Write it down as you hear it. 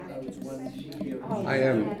I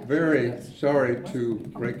am very sorry to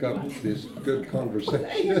break up this good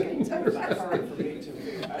conversation.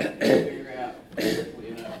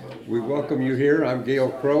 We welcome you here. I'm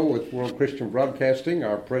Gail Crow with World Christian Broadcasting.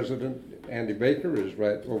 Our president, Andy Baker, is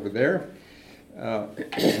right over there.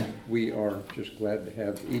 We are just glad to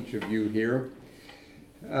have each of you here.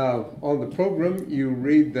 On the program, you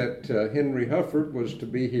read that Henry Hufford was to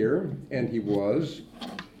be here, and he was.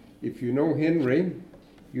 If you know Henry,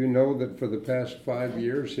 you know that for the past 5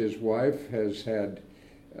 years, his wife has had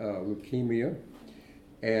leukemia,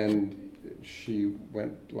 and she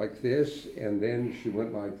went like this, and then she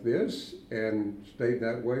went like this, and stayed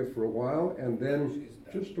that way for a while, and then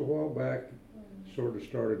just a while back, sort of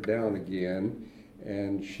started down again,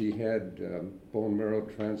 and she had bone marrow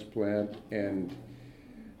transplant, and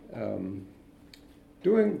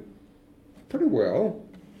doing pretty well,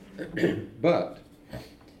 but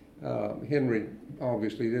Henry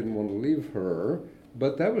obviously didn't want to leave her,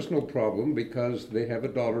 but that was no problem because they have a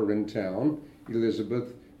daughter in town,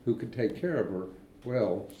 Elizabeth, who could take care of her.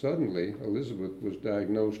 Well, suddenly Elizabeth was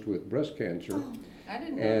diagnosed with breast cancer. Oh, I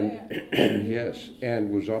didn't know that. Yes,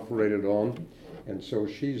 and was operated on, and so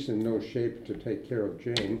she's in no shape to take care of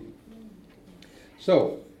Jane.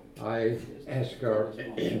 So I asked our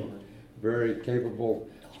very capable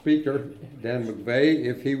speaker, Dan McVeigh,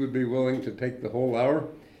 if he would be willing to take the whole hour.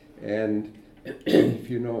 And if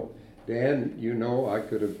you know Dan, you know I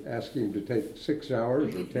could have asked him to take 6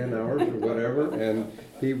 hours or 10 hours or whatever, and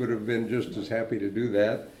he would have been just as happy to do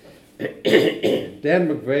that. Dan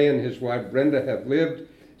McVeigh and his wife Brenda have lived,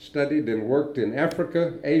 studied, and worked in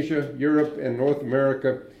Africa, Asia, Europe, and North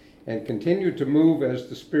America, and continue to move as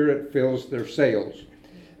the Spirit fills their sails.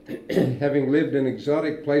 Having lived in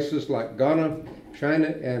exotic places like Ghana,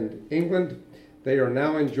 China, and England, they are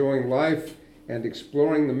now enjoying life and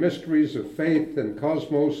exploring the mysteries of faith and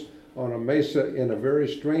cosmos on a mesa in a very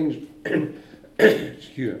strange, a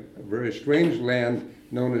very strange land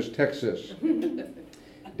known as Texas.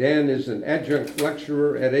 Dan is an adjunct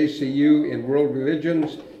lecturer at ACU in world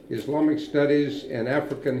religions, Islamic studies, and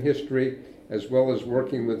African history, as well as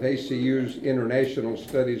working with ACU's international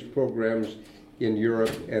studies programs in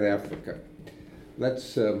Europe and Africa.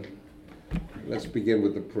 Let's begin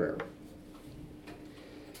with a prayer.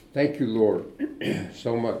 Thank you, Lord,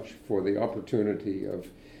 so much for the opportunity of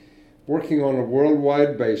working on a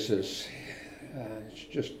worldwide basis. It's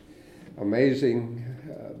just amazing,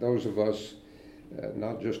 those of us,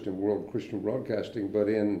 not just in World Christian Broadcasting, but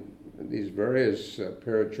in these various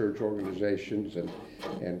parachurch organizations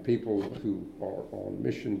and people who are on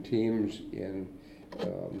mission teams in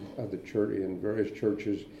other church, in various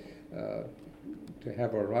churches, to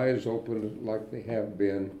have our eyes opened like they have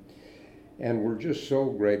been. And we're just so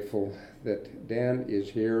grateful that Dan is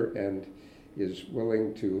here and is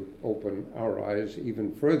willing to open our eyes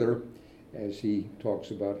even further as he talks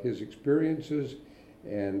about his experiences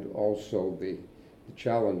and also the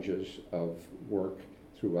challenges of work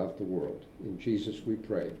throughout the world. In Jesus we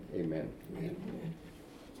pray. Amen.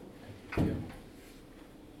 Amen.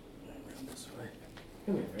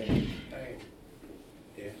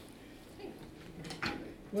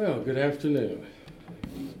 Well, good afternoon.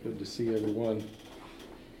 It's good to see everyone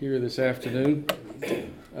here this afternoon.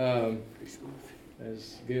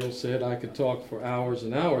 As Gail said, I could talk for hours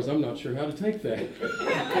and hours. I'm not sure how to take that.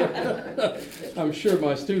 I'm sure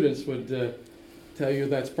my students would tell you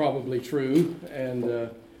that's probably true,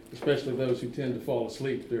 and especially those who tend to fall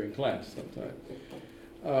asleep during class sometimes.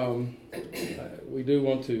 We do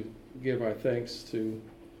want to give our thanks to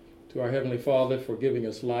our Heavenly Father for giving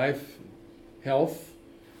us life, health,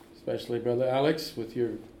 especially Brother Alex with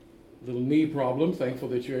your little knee problem. Thankful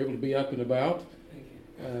that you're able to be up and about.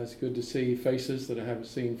 It's good to see faces that I haven't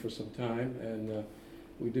seen for some time, and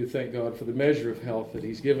we do thank God for the measure of health that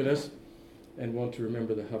He's given us and want to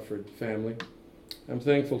remember the Hufford family. I'm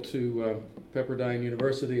thankful to Pepperdine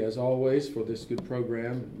University, as always, for this good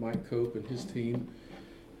program, Mike Cope and his team,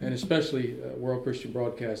 and especially World Christian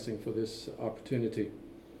Broadcasting for this opportunity.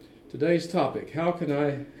 Today's topic, how can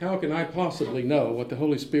I possibly know what the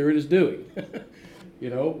Holy Spirit is doing?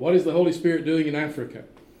 What is the Holy Spirit doing in Africa?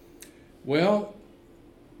 Well,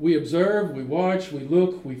 we observe, we watch, we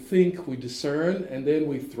look, we think, we discern, and then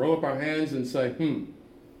we throw up our hands and say,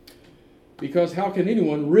 Because how can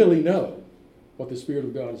anyone really know what the Spirit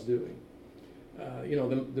of God is doing?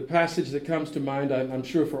 The passage that comes to mind, I'm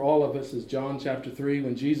sure for all of us, is John chapter 3,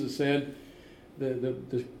 when Jesus said,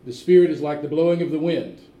 the Spirit is like the blowing of the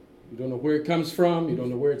wind. You don't know where it comes from, you don't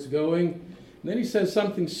know where it's going. And then he says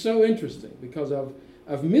something so interesting, because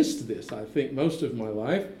I've missed this, I think, most of my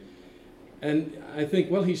life. And I think,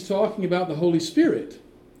 well, he's talking about the Holy Spirit.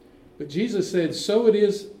 But Jesus said, so it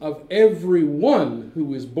is of everyone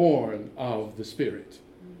who is born of the Spirit.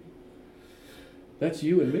 That's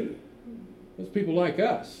you and me. That's people like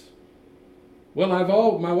us. Well,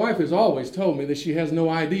 my wife has always told me that she has no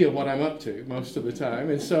idea what I'm up to most of the time.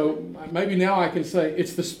 And so maybe now I can say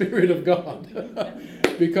it's the Spirit of God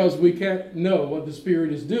because we can't know what the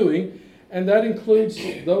Spirit is doing. And that includes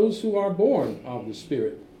those who are born of the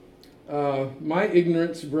Spirit. My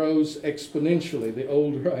ignorance grows exponentially the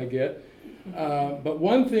older I get. But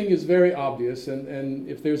one thing is very obvious, and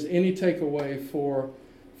if there's any takeaway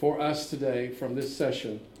for us today from this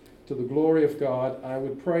session, to the glory of God, I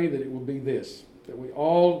would pray that it will be this, that we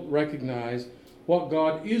all recognize what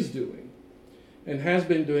God is doing and has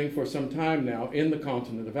been doing for some time now in the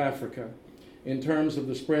continent of Africa in terms of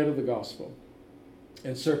the spread of the gospel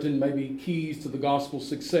and certain maybe keys to the gospel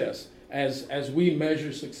success as we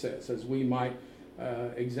measure success, as we might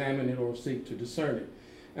examine it or seek to discern it.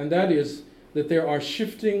 And that is that there are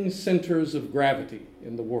shifting centers of gravity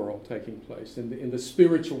in the world taking place, in the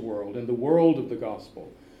spiritual world, in the world of the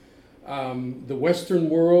gospel. The Western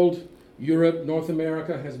world, Europe, North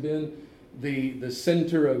America, has been the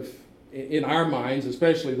center of, in our minds,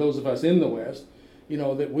 especially those of us in the West,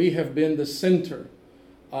 that we have been the center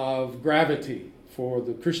of gravity for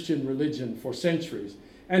the Christian religion for centuries.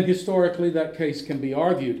 And historically, that case can be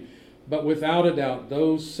argued. But without a doubt,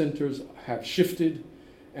 those centers have shifted,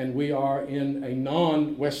 and we are in a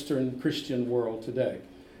non-Western Christian world today.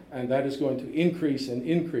 And that is going to increase and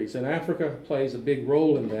increase. And Africa plays a big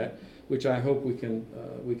role in that, which I hope we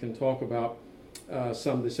can talk about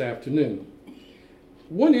some this afternoon.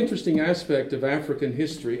 One interesting aspect of African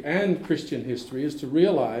history and Christian history is to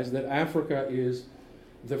realize that Africa is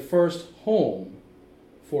the first home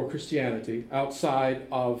for Christianity outside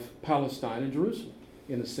of Palestine and Jerusalem,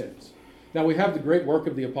 in a sense. Now, we have the great work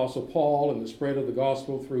of the Apostle Paul and the spread of the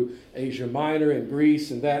gospel through Asia Minor and Greece,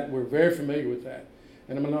 and that we're very familiar with that.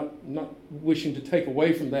 And I'm not wishing to take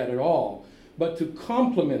away from that at all, but to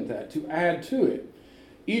complement that, to add to it.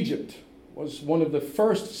 Egypt was one of the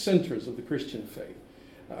first centers of the Christian faith.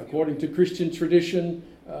 According to Christian tradition,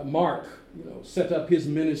 Mark set up his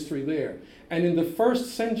ministry there. And in the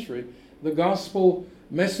first century, the gospel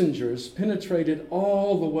messengers penetrated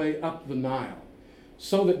all the way up the Nile,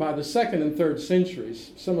 so that by the 2nd and 3rd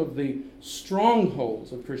centuries, some of the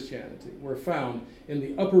strongholds of Christianity were found in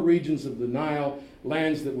the upper regions of the Nile,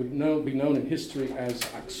 lands that would be known in history as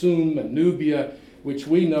Aksum and Nubia, which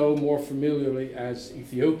we know more familiarly as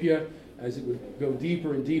Ethiopia, as it would go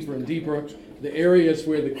deeper and deeper and deeper. The areas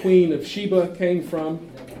where the Queen of Sheba came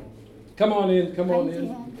from. Come on in, come on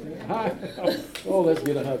in. Hi. Oh, let's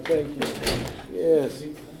get a hug. Thank you. Yes.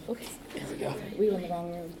 Okay. There we go. We're in the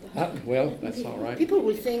wrong room. Well, that's all right. People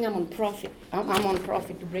will think I'm on profit. I'm on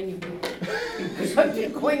profit to bring you here. So they're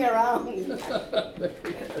going around.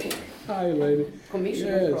 Hi, lady.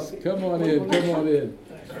 Commissioner Yes, profit. come on in, come on in.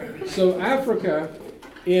 So Africa,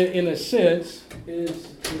 in a sense,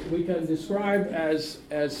 we can describe as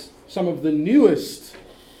some of the newest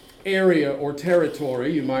area or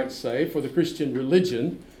territory, you might say, for the Christian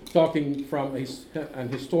religion, talking from an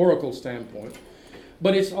historical standpoint.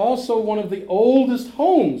 But it's also one of the oldest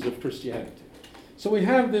homes of Christianity. So we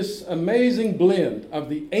have this amazing blend of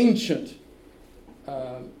the ancient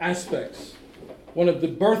aspects, one of the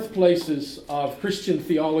birthplaces of Christian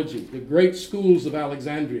theology, the great schools of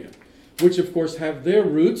Alexandria, which of course have their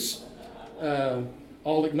roots,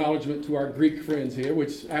 all acknowledgement to our Greek friends here,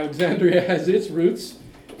 which Alexandria has its roots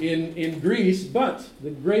in Greece, but the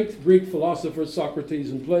great Greek philosophers Socrates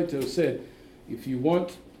and Plato said, if you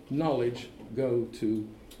want knowledge, go to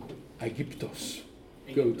Aegyptos.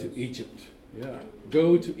 Go to Egypt. Yeah,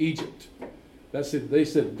 go to Egypt. That's it. They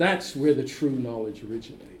said that's where the true knowledge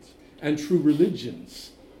originates, and true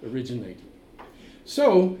religions originated.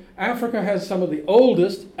 So Africa has some of the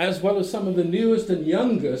oldest, as well as some of the newest and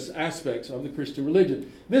youngest aspects of the Christian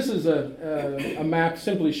religion. This is a map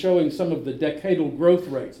simply showing some of the decadal growth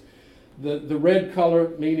rates. The red color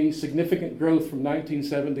meaning significant growth from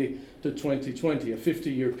 1970 to 2020, a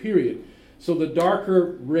 50-year period. So the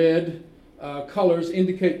darker red colors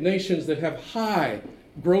indicate nations that have high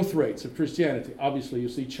growth rates of Christianity. Obviously, you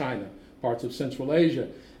see China, parts of Central Asia.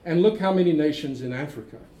 And look how many nations in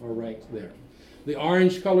Africa are ranked there. The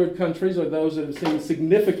orange-colored countries are those that have seen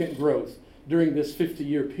significant growth during this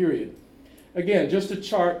 50-year period. Again, just a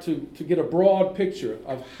chart to get a broad picture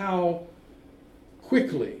of how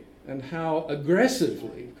quickly and how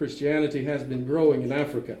aggressively Christianity has been growing in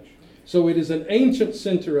Africa. So it is an ancient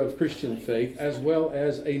center of Christian faith as well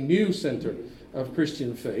as a new center of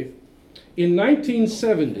Christian faith. In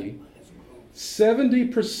 1970,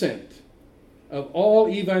 70% of all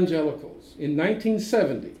evangelicals in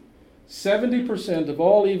 1970, 70% of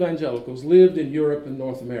all evangelicals lived in Europe and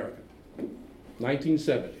North America.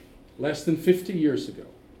 1970, less than 50 years ago.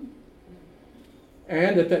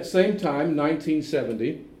 And at that same time,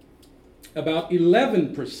 1970, about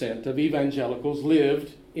 11% of evangelicals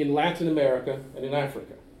lived in Latin America and in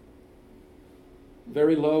Africa.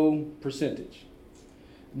 Very low percentage.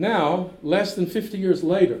 Now, less than 50 years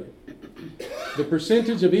later, the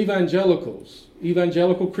percentage of evangelicals,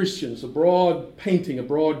 evangelical Christians, a broad painting, a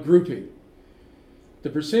broad grouping, the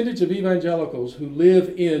percentage of evangelicals who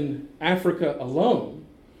live in Africa alone,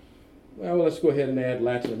 well, let's go ahead and add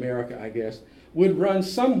Latin America, I guess, would run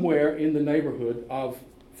somewhere in the neighborhood of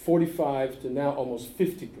 45 to now almost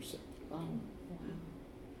 50%.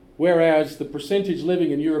 Whereas the percentage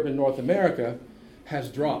living in Europe and North America has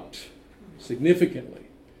dropped significantly.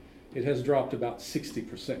 It has dropped about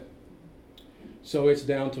 60%. So it's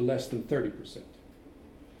down to less than 30%.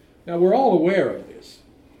 Now, we're all aware of this.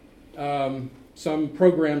 Some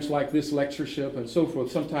programs like this lectureship and so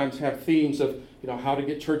forth sometimes have themes of, how to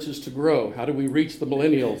get churches to grow. How do we reach the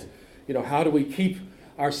millennials? How do we keep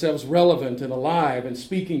ourselves relevant and alive and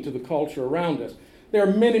speaking to the culture around us? There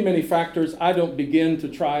are many, many factors. I don't begin to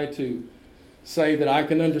try to say that I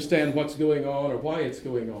can understand what's going on or why it's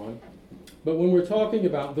going on. But when we're talking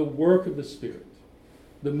about the work of the Spirit,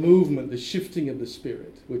 the movement, the shifting of the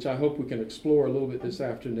Spirit, which I hope we can explore a little bit this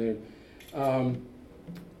afternoon,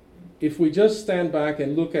 if we just stand back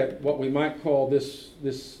and look at what we might call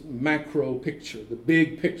this macro picture, the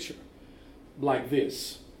big picture, like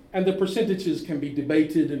this, and the percentages can be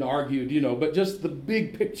debated and argued, but just the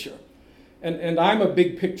big picture. And I'm a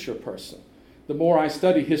big picture person. The more I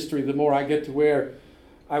study history, the more I get to where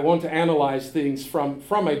I want to analyze things from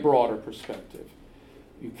a broader perspective.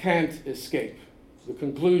 You can't escape the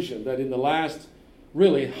conclusion that in the last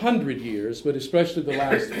really 100 years, but especially the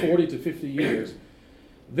last 40 to 50 years,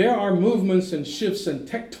 there are movements and shifts and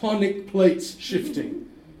tectonic plates shifting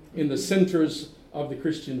in the centers of the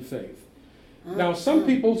Christian faith. Now, some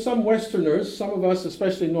people, some Westerners, some of us,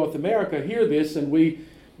 especially in North America, hear this and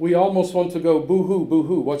we almost want to go, boo-hoo,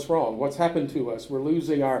 boo-hoo, what's wrong? What's happened to us? We're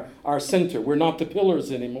losing our center. We're not the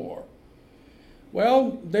pillars anymore.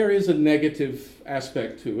 Well, there is a negative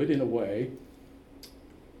aspect to it in a way,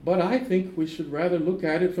 but I think we should rather look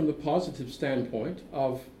at it from the positive standpoint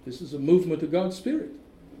of this is a movement of God's Spirit.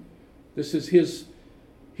 This is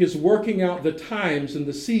His working out the times and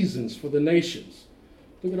the seasons for the nations.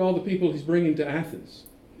 Look at all the people He's bringing to Athens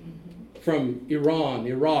from Iran,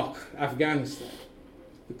 Iraq, Afghanistan.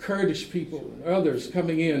 The Kurdish people and others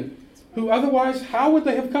coming in who otherwise, how would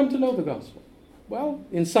they have come to know the gospel? Well,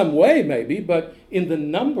 in some way maybe, but in the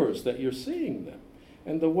numbers that you're seeing them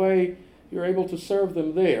and the way you're able to serve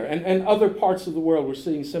them there. And other parts of the world we're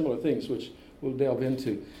seeing similar things, which we'll delve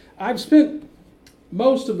into. I've spent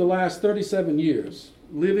most of the last 37 years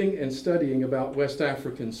living and studying about West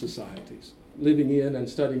African societies, living in and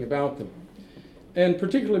studying about them. And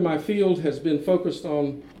particularly my field has been focused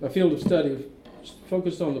on the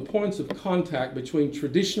points of contact between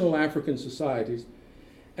traditional African societies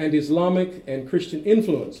and Islamic and Christian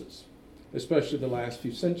influences, especially the last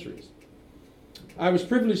few centuries. I was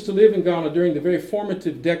privileged to live in Ghana during the very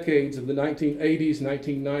formative decades of the 1980s,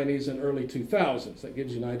 1990s, and early 2000s. That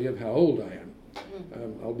gives you an idea of how old I am.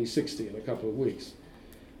 I'll be 60 in a couple of weeks.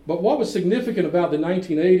 But what was significant about the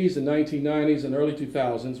 1980s and 1990s and early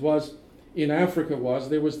 2000s was, in Africa,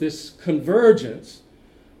 there was this convergence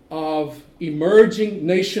of emerging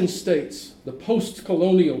nation states, the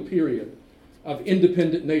post-colonial period of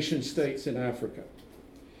independent nation states in Africa.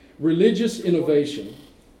 Religious innovation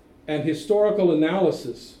and historical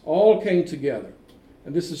analysis all came together.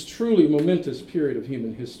 And this is truly a momentous period of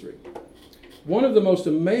human history. One of the most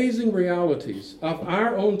amazing realities of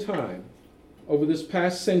our own time over this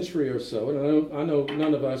past century or so, and I know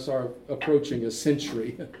none of us are approaching a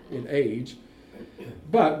century in age,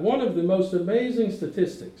 but one of the most amazing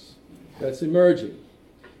statistics that's emerging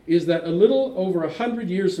is that a little over 100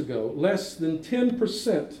 years ago, less than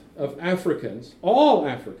 10% of Africans, all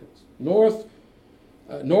Africans, north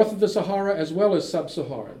of the Sahara as well as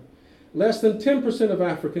sub-Saharan, less than 10% of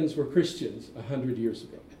Africans were Christians 100 years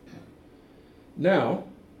ago. Now,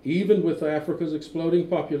 even with Africa's exploding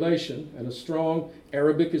population and a strong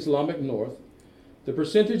Arabic Islamic north, the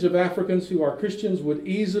percentage of Africans who are Christians would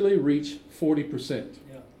easily reach 40%.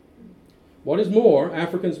 What is more,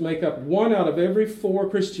 Africans make up 1 out of every 4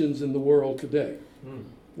 Christians in the world today.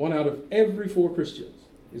 1 out of every 4 Christians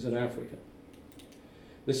is an African.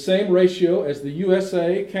 The same ratio as the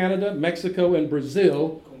USA, Canada, Mexico, and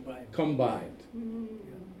Brazil combined.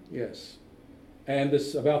 Yes. and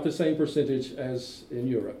this about the same percentage as in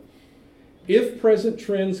Europe. If present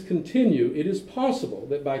trends continue, it is possible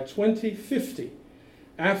that by 2050,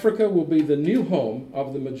 Africa will be the new home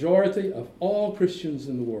of the majority of all Christians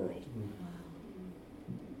in the world,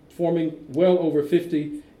 forming well over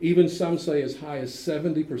 50, even some say as high as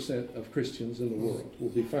 70% of Christians in the world will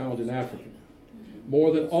be found in Africa,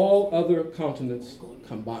 more than all other continents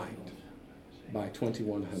combined by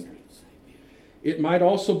 2100. It might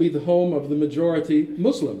also be the home of the majority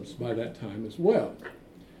Muslims by that time as well.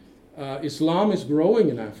 Islam is growing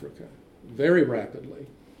in Africa very rapidly,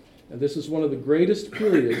 and this is one of the greatest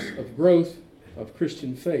periods of growth of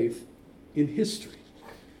Christian faith in history.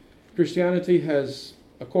 Christianity has,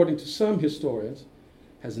 according to some historians,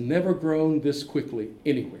 has never grown this quickly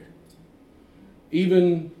anywhere.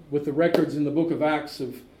 Even with the records in the book of Acts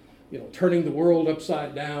of, turning the world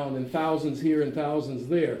upside down and thousands here and thousands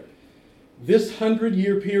there, this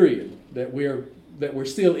 100-year period that we're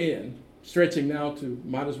still in, stretching now to,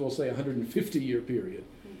 might as well say, a 150-year period,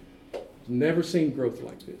 never seen growth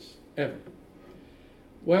like this, ever.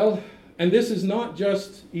 Well, and this is not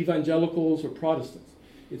just evangelicals or Protestants.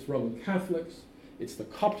 It's Roman Catholics, it's the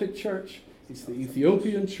Coptic Church, it's the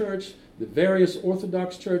Ethiopian Church, the various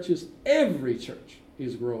Orthodox churches. Every church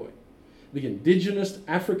is growing. The indigenous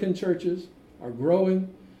African churches are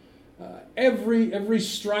growing. Every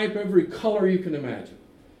stripe, every color you can imagine.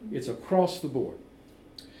 It's across the board.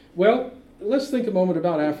 Well, let's think a moment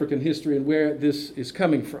about African history and where this is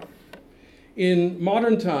coming from. In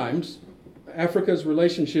modern times, Africa's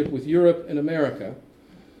relationship with Europe and America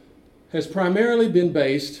has primarily been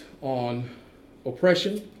based on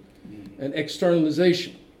oppression and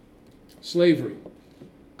externalization, slavery,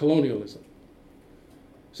 colonialism.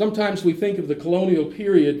 Sometimes we think of the colonial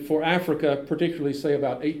period for Africa, particularly say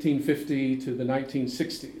about 1850 to the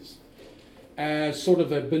 1960s, as sort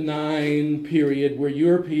of a benign period where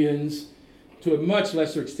Europeans, to a much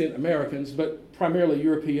lesser extent Americans, but primarily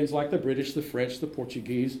Europeans like the British, the French, the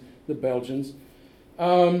Portuguese, the Belgians,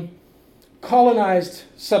 colonized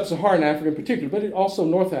sub-Saharan Africa in particular, but also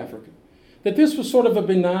North Africa. That this was sort of a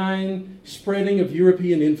benign spreading of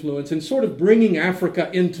European influence and sort of bringing Africa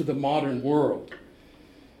into the modern world.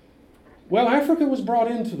 Well, Africa was brought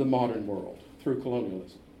into the modern world through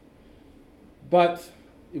colonialism. But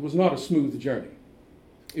it was not a smooth journey.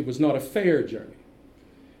 It was not a fair journey.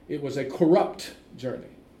 It was a corrupt journey.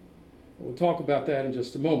 We'll talk about that in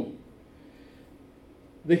just a moment.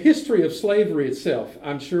 The history of slavery itself,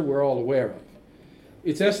 I'm sure we're all aware of.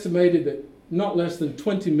 It's estimated that not less than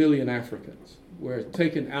 20 million Africans were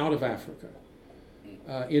taken out of Africa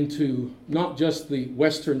into not just the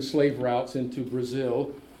western slave routes into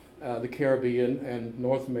Brazil, the Caribbean, and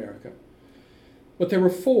North America, but there were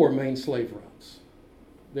 4 main slave routes.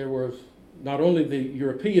 There was not only the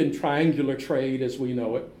European triangular trade as we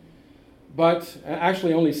know it, but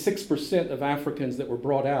actually only 6% of Africans that were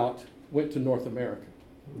brought out went to North America.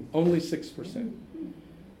 Only 6%.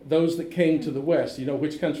 Those that came to the West, you know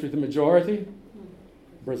which country the majority?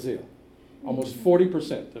 Brazil. Almost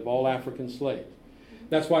 40% of all African slaves.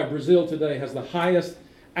 That's why Brazil today has the highest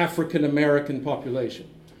African American population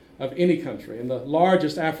of any country and the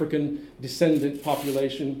largest African descendant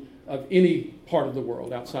population of any part of the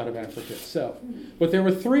world outside of Africa itself. But there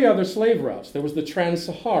were 3 other slave routes. There was the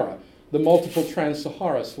Trans-Sahara, the multiple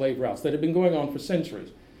Trans-Sahara slave routes that had been going on for centuries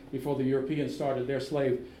before the Europeans started their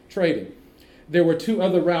slave trading. There were 2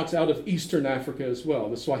 other routes out of Eastern Africa as well,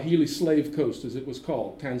 the Swahili Slave Coast, as it was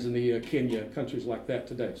called, Tanzania, Kenya, countries like that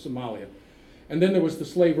today, Somalia. And then there was the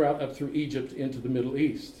slave route up through Egypt into the Middle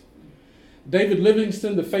East. David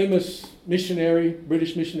Livingstone, the famous missionary,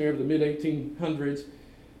 British missionary of the mid-1800s,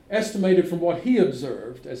 estimated from what he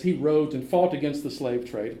observed as he rode and fought against the slave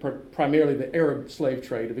trade, primarily the Arab slave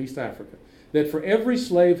trade of East Africa, that for every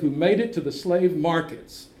slave who made it to the slave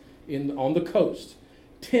markets on the coast,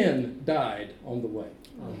 10 died on the way.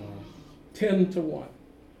 10 to 1.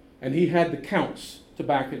 And he had the counts to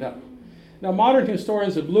back it up. Now, modern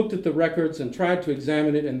historians have looked at the records and tried to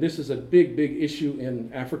examine it, and this is a big, big issue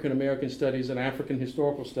in African American studies and African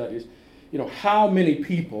historical studies. You know, how many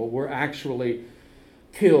people were actually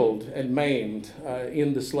killed and maimed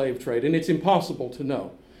in the slave trade? And it's impossible to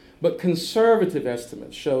know. But conservative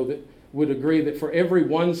estimates would agree that for every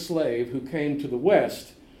 1 slave who came to the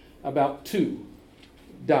West, about 2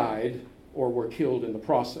 died or were killed in the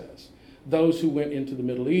process. Those who went into the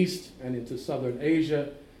Middle East and into Southern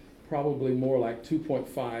Asia, probably more like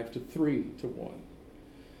 2.5 to 3 to 1.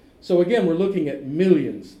 So again, we're looking at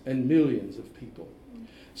millions and millions of people.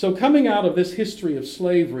 So coming out of this history of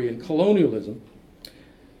slavery and colonialism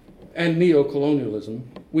and neo-colonialism,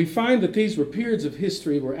 we find that these were periods of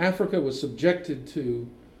history where Africa was subjected to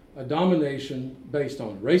a domination based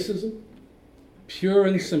on racism, pure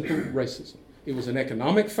and simple racism. It was an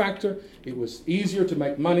economic factor. It was easier to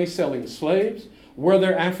make money selling slaves. Were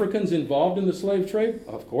there Africans involved in the slave trade?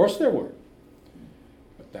 Of course there were.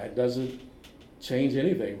 But that doesn't change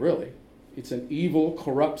anything, really. It's an evil,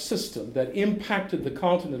 corrupt system that impacted the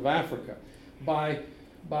continent of Africa by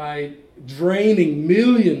draining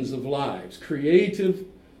millions of lives, creative,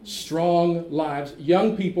 strong lives,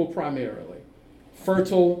 young people primarily,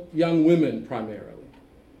 fertile young women primarily.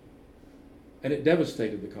 And it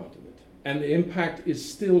devastated the continent. And the impact is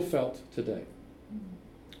still felt today.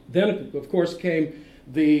 Then, of course, came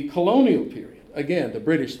the colonial period. Again, the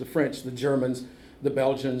British, the French, the Germans, the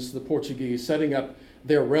Belgians, the Portuguese, setting up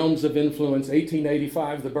their realms of influence.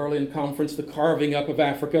 1885, the Berlin Conference, the carving up of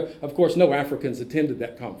Africa. Of course, no Africans attended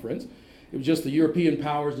that conference. It was just the European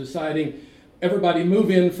powers deciding, everybody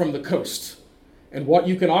move in from the coast. And what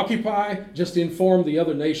you can occupy, just inform the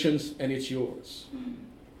other nations, and it's yours.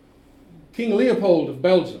 King Leopold of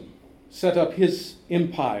Belgium set up his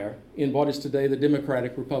empire in what is today the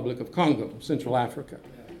Democratic Republic of Congo, Central Africa.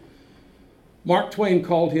 Mark Twain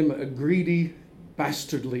called him a greedy,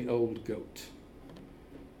 bastardly old goat.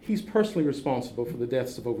 He's personally responsible for the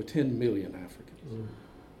deaths of over 10 million Africans.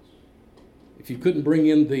 If you couldn't bring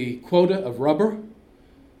in the quota of rubber,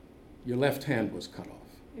 your left hand was cut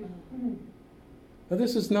off. Now,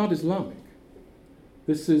 this is not Islamic.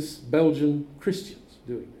 This is Belgian Christians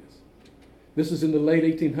doing this. This is in the late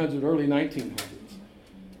 1800s, early 1900s.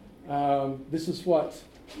 This is what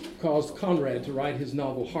caused Conrad to write his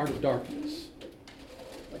novel, Heart of Darkness.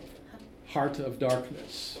 Heart of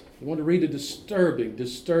Darkness. You want to read a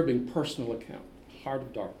disturbing personal account. Heart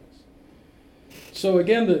of Darkness. So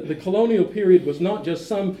again, the colonial period was not just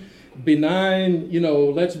some benign,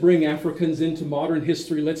 let's bring Africans into modern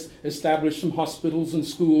history, let's establish some hospitals and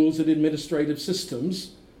schools and administrative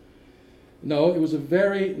systems. No, it was a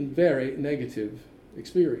very, very negative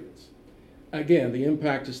experience. Again, the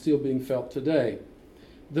impact is still being felt today.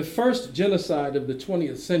 The first genocide of the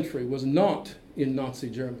 20th century was not in Nazi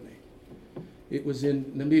Germany. It was in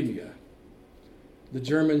Namibia. The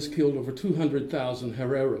Germans killed over 200,000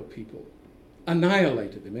 Herero people,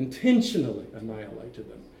 annihilated them, intentionally annihilated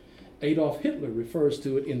them. Adolf Hitler refers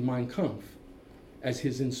to it in Mein Kampf as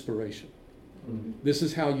his inspiration. Mm-hmm. This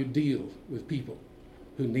is how you deal with people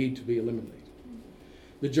who need to be eliminated.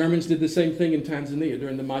 The Germans did the same thing in Tanzania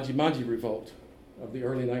during the Maji Maji revolt of the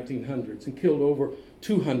early 1900s and killed over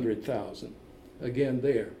 200,000, again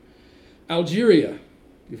there. Algeria,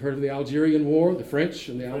 you've heard of the Algerian War, the French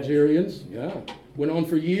and the Algerians? Yeah, went on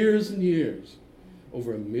for years and years.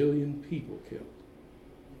 Over 1 million people killed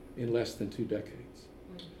in less than 2 decades.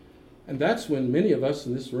 And that's when many of us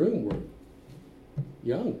in this room were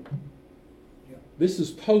young. Yeah. This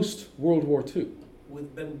is post-World War II.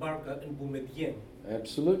 With Ben Barka and Boumediene.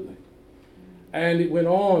 Absolutely. And it went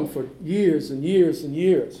on for years and years and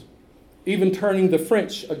years, even turning the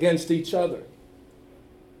French against each other.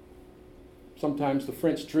 Sometimes the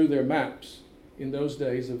French drew their maps in those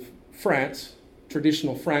days of France,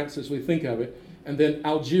 traditional France as we think of it, and then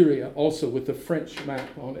Algeria also with the French map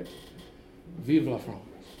on it. Vive la France.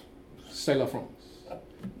 C'est la France.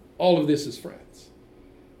 All of this is France.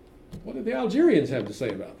 What did the Algerians have to say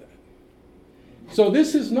about that? So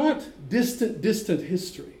this is not distant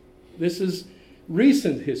history. This is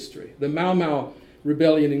recent history. The Mau Mau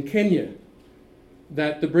rebellion in Kenya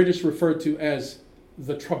that the British referred to as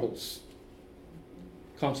the Troubles.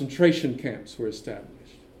 Concentration camps were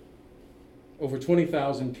established. Over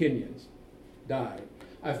 20,000 Kenyans died.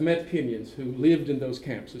 I've met Kenyans who lived in those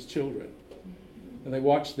camps as children, and they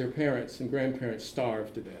watched their parents and grandparents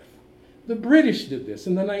starve to death. The British did this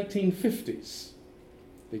in the 1950s.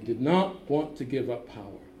 They did not want to give up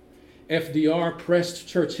power. FDR pressed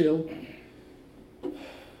Churchill.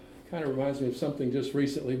 Kind of reminds me of something just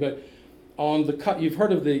recently, but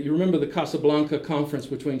you remember the Casablanca conference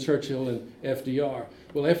between Churchill and FDR.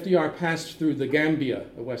 Well, FDR passed through the Gambia,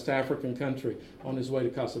 a West African country, on his way to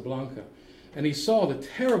Casablanca, and he saw the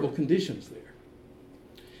terrible conditions there.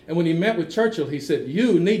 And when he met with Churchill, he said,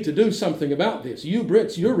 you need to do something about this. You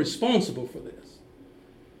Brits, you're responsible for this.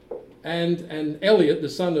 And Elliot, the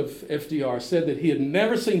son of FDR, said that he had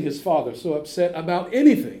never seen his father so upset about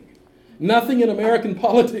anything. Nothing in American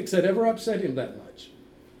politics had ever upset him that much.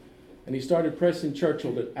 And he started pressing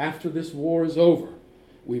Churchill that after this war is over,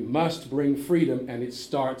 we must bring freedom, and it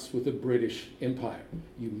starts with the British Empire.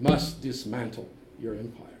 You must dismantle your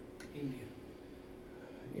empire.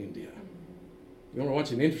 India. You want to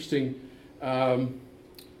watch an interesting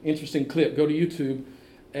clip, go to YouTube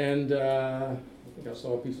and I think I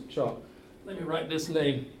saw a piece of chalk. Let me write this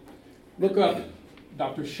name. Look up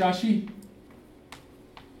Dr. Shashi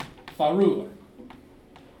Tharoor,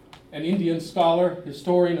 an Indian scholar,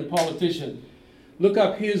 historian, and politician. Look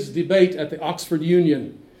up his debate at the Oxford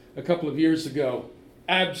Union a couple of years ago.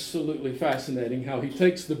 Absolutely fascinating how he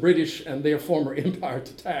takes the British and their former empire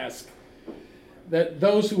to task. That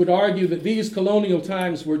those who would argue that these colonial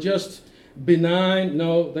times were just benign,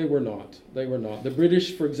 no, they were not. They were not. The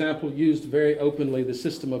British, for example, used very openly the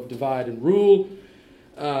system of divide and rule,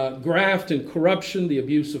 graft and corruption, the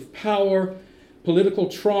abuse of power, political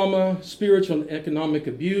trauma, spiritual and economic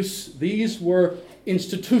abuse. These were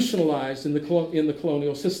institutionalized in the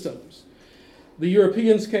colonial systems. The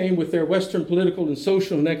Europeans came with their Western political and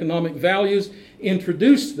social and economic values,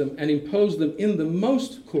 introduced them and imposed them in the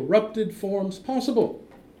most corrupted forms possible.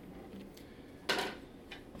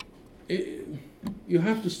 You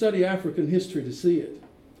have to study African history to see it.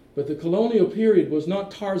 But the colonial period was not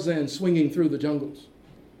Tarzan swinging through the jungles.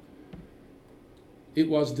 It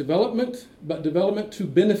was development, but development to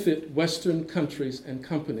benefit Western countries and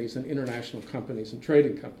companies and international companies and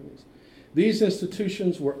trading companies. These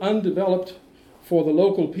institutions were undeveloped for the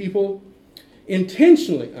local people,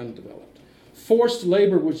 intentionally undeveloped. Forced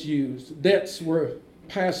labor was used, debts were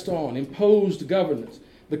passed on, imposed governance.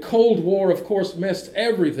 The Cold War, of course, messed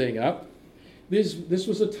everything up. This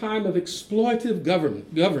was a time of exploitive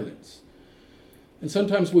governance. And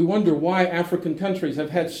sometimes we wonder why African countries have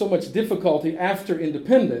had so much difficulty after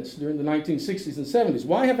independence during the 1960s and 70s.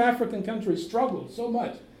 Why have African countries struggled so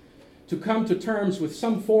much to come to terms with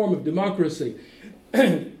some form of democracy,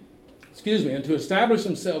 and to establish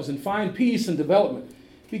themselves and find peace and development?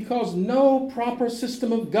 Because no proper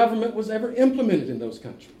system of government was ever implemented in those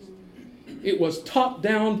countries. It was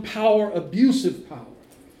top-down power, abusive power.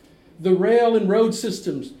 The rail and road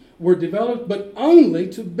systems were developed, but only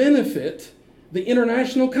to benefit the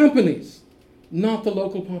international companies, not the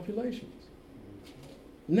local populations.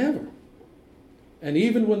 Never. And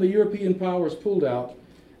even when the European powers pulled out,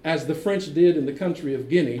 as the French did in the country of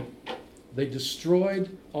Guinea, they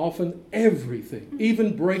destroyed often everything,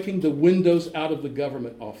 even breaking the windows out of the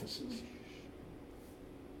government offices,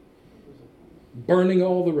 burning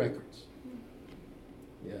all the records.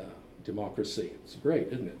 Yeah, democracy. It's great,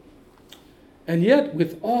 isn't it? And yet,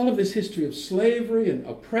 with all of this history of slavery and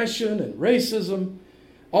oppression and racism,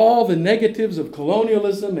 all the negatives of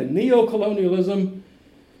colonialism and neo-colonialism,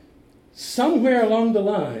 somewhere along the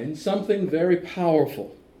line, something very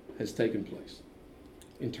powerful has taken place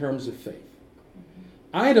in terms of faith.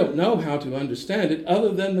 I don't know how to understand it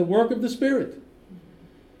other than the work of the Spirit.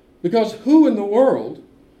 Because who in the world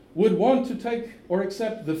would want to take or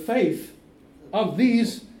accept the faith of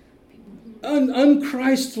these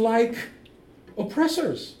un-Christ-like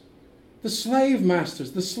oppressors, the slave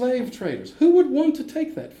masters, the slave traders? Who would want to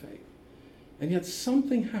take that faith? And yet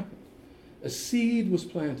something happened. A seed was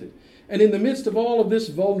planted. And in the midst of all of this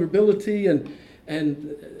vulnerability and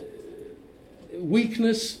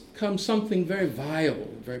weakness comes something very viable,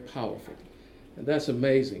 very powerful. And that's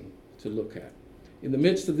amazing to look at. In the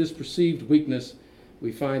midst of this perceived weakness,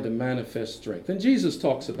 we find a manifest strength. And Jesus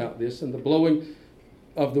talks about this in the blowing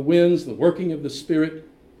of the winds, the working of the Spirit,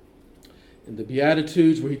 in the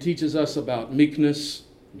Beatitudes, where he teaches us about meekness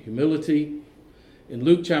and humility. In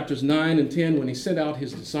Luke chapters 9 and 10, when he sent out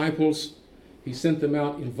his disciples, he sent them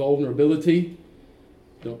out in vulnerability.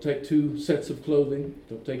 Don't take 2 sets of clothing.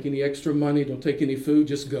 Don't take any extra money. Don't take any food.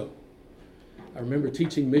 Just go. I remember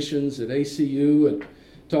teaching missions at ACU and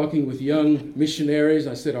talking with young missionaries.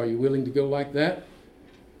 I said, "Are you willing to go like that?"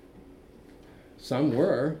 Some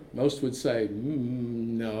were. Most would say,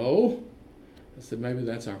 no. I said, maybe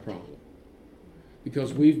that's our problem.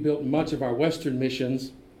 Because we've built much of our Western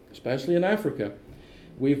missions, especially in Africa,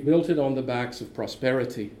 we've built it on the backs of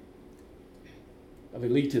prosperity, of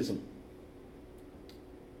elitism.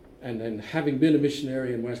 And having been a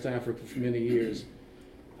missionary in West Africa for many years,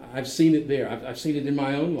 I've seen it there. I've seen it in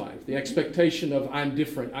my own life. The expectation of I'm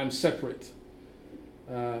different, I'm separate.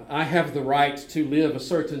 I have the right to live a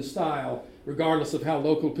certain style regardless of how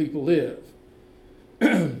local people live.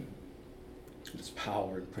 It's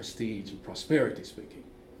power and prestige and prosperity speaking.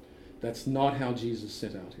 That's not how Jesus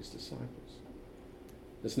sent out his disciples.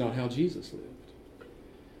 That's not how Jesus lived.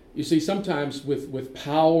 You see, sometimes with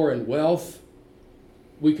power and wealth,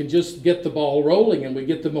 we can just get the ball rolling and we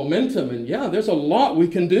get the momentum. And yeah, there's a lot we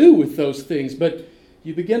can do with those things. But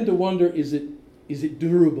you begin to wonder, is it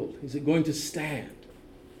durable? Is it going to stand?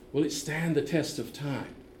 Will it stand the test of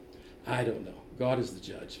time? I don't know. God is the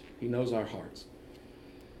judge. He knows our hearts.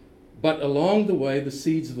 But along the way, the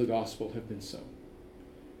seeds of the gospel have been sown.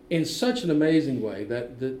 in such an amazing way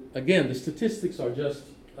that, again, the statistics are just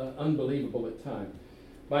unbelievable at times.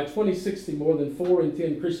 By 2060, more than 4 in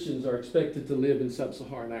 10 Christians are expected to live in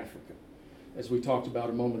sub-Saharan Africa, as we talked about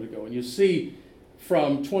a moment ago. And you see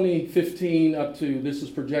from 2015 up to, this is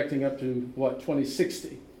projecting up to,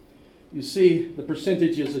 2060. You see the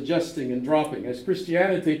percentages adjusting and dropping. As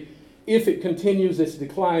Christianity, if it continues its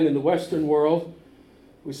decline in the Western world,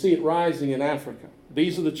 we see it rising in Africa.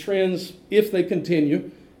 These are the trends, if they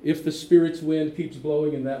continue, if the Spirit's wind keeps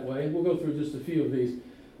blowing in that way. And we'll go through just a few of these.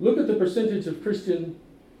 Look at the percentage of Christian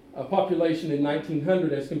population in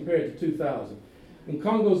 1900 as compared to 2000. In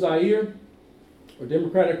Congo, Zaire, or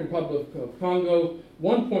Democratic Republic of Congo,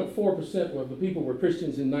 1.4% of the people were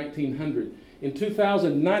Christians in 1900. In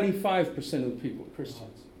 2000, 95% of the people were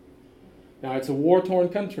Christians. Now, it's a war-torn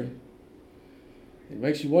country. It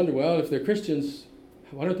makes you wonder, well, if they're Christians,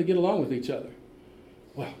 why don't they get along with each other?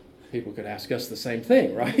 Well, people could ask us the same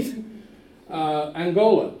thing, right?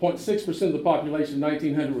 Angola, 0.6% of the population in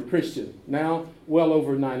 1900 were Christian. Now, well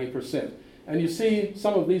over 90%. And you see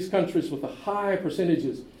some of these countries with the high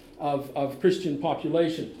percentages of Christian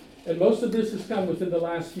population. And most of this has come within the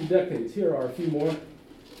last few decades. Here are a few more.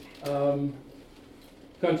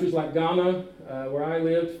 Countries like Ghana, where I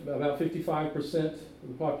live, about 55% of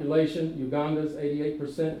the population. Uganda's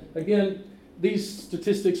 88%. Again, these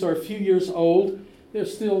statistics are a few years old. They're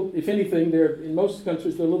still, if anything, they're in most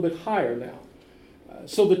countries, they're a little bit higher now.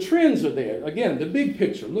 So the trends are there. Again, the big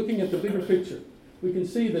picture, looking at the bigger picture, we can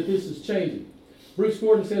see that this is changing. Bruce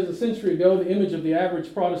Gordon says a century ago, the image of the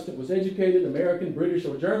average Protestant was educated, American, British,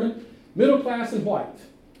 or German, middle class and white.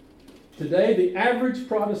 Today, the average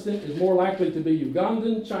Protestant is more likely to be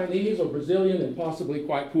Ugandan, Chinese, or Brazilian, and possibly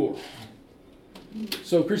quite poor.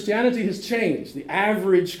 So Christianity has changed. The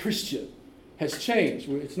average Christian has changed.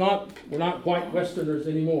 We're not white Westerners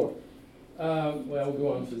anymore. We'll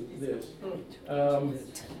go on to this.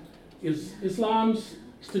 Is Islam's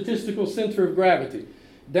statistical center of gravity.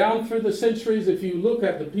 Down through the centuries, if you look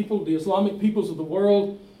at the Islamic peoples of the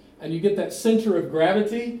world, and you get that center of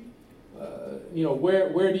gravity,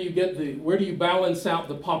 where do you balance out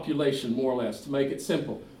the population, more or less, to make it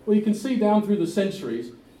simple? Well, you can see down through the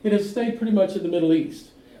centuries, it has stayed pretty much in the Middle East.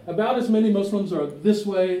 About as many Muslims are this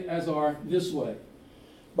way as are this way.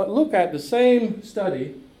 But look at the same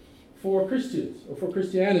study for Christians, or for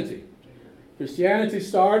Christianity. Christianity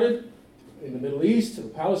started in the Middle East, in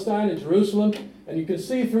Palestine, in Jerusalem, and you can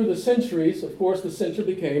see through the centuries, of course, the center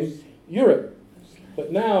became Europe.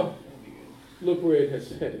 But now, look where it has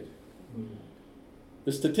headed.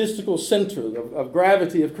 The statistical center of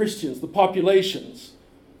gravity of Christians, the populations,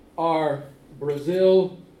 are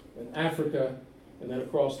Brazil and Africa, and then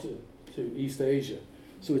across to East Asia.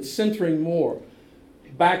 So it's centering more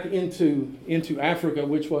back into Africa,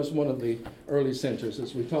 which was one of the early centers,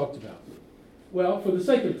 as we talked about. Well, for the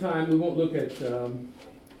sake of time, we won't look at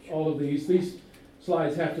all of these. These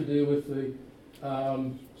slides have to do with the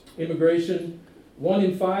immigration. 1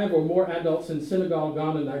 in 5 or more adults in Senegal,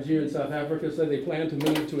 Ghana, Nigeria, and South Africa say they plan to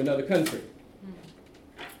move to another country.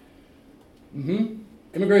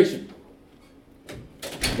 Immigration.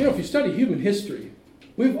 If you study human history,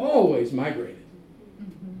 we've always migrated.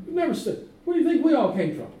 We've never said, where do you think we all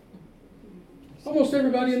came from? Almost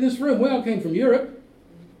everybody in this room, we all came from Europe.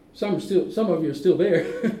 Some of you are still there.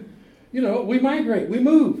 We migrate, we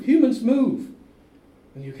move. Humans move.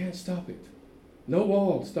 And you can't stop it. No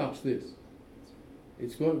wall stops this.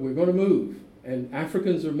 We're going to move. And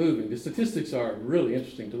Africans are moving. The statistics are really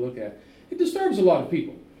interesting to look at. It disturbs a lot of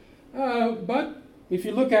people. But if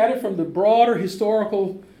you look at it from the broader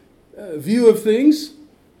historical view of things,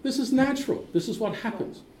 this is natural. This is what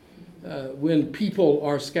happens when people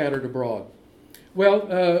are scattered abroad.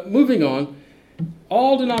 Well, moving on,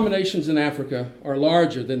 all denominations in Africa are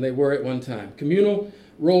larger than they were at one time. Communal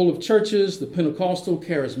role of churches, the Pentecostal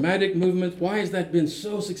charismatic movement. Why has that been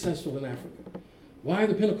so successful in Africa? Why are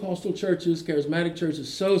the Pentecostal churches, charismatic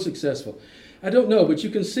churches so successful? I don't know, but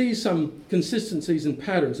you can see some consistencies and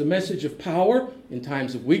patterns. A message of power in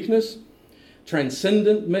times of weakness,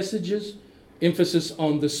 transcendent messages, emphasis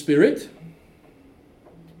on the Spirit.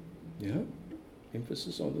 Yeah,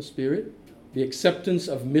 emphasis on the Spirit. The acceptance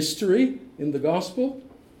of mystery in the gospel.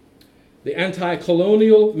 The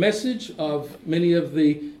anti-colonial message of many of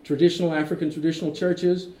the African traditional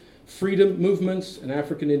churches. Freedom movements and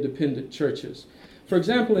African independent churches. For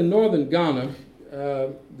example, in northern Ghana,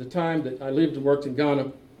 the time that I lived and worked in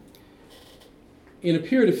Ghana, in a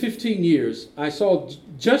period of 15 years, I saw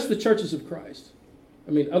just the churches of Christ.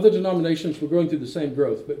 Other denominations were going through the same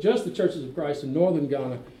growth, but just the churches of Christ in northern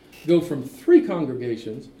Ghana go from 3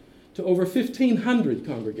 congregations to over 1,500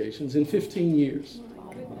 congregations in 15 years.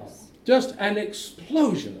 Just an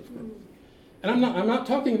explosion of growth. And I'm not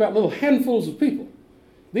talking about little handfuls of people.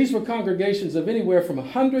 These were congregations of anywhere from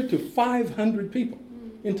 100 to 500 people,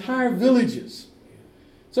 entire villages.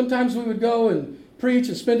 Sometimes we would go and preach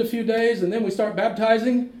and spend a few days, and then we start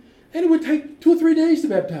baptizing, and it would take 2 or 3 days to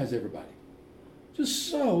baptize everybody. Just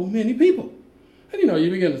so many people. And you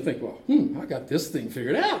begin to think, well, I got this thing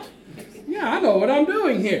figured out. Yeah, I know what I'm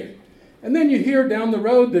doing here. And then you hear down the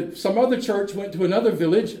road that some other church went to another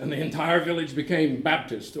village, and the entire village became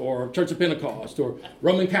Baptist or Church of Pentecost or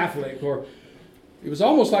Roman Catholic, or it was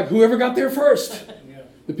almost like whoever got there first.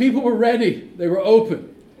 The people were ready. They were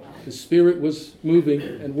open. The Spirit was moving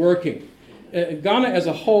and working. Ghana as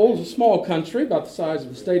a whole is a small country, about the size of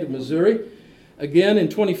the state of Missouri. Again, in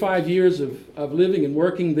 25 years of living and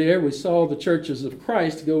working there, we saw the churches of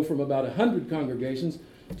Christ go from about 100 congregations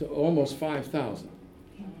to almost 5,000.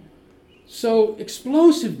 So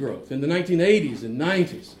explosive growth in the 1980s and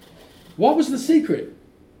 90s. What was the secret?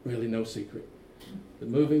 Really no secret. The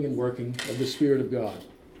moving and working of the Spirit of God.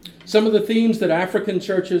 Some of the themes that African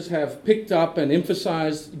churches have picked up and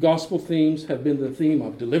emphasized, gospel themes, have been the theme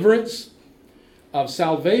of deliverance, of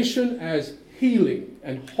salvation as healing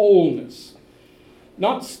and wholeness.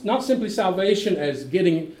 Not simply salvation as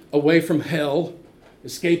getting away from hell,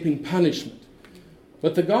 escaping punishment.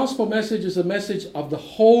 But the gospel message is a message of the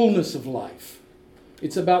wholeness of life.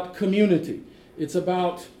 It's about community. It's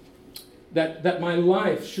about that my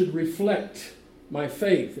life should reflect my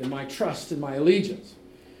faith and my trust and my allegiance.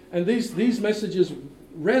 And these messages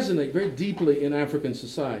resonate very deeply in African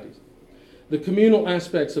societies. The communal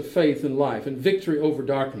aspects of faith and life and victory over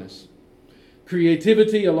darkness.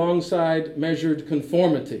 Creativity alongside measured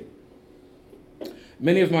conformity.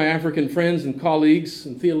 Many of my African friends and colleagues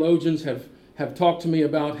and theologians have talked to me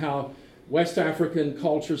about how West African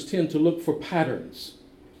cultures tend to look for patterns.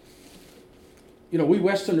 We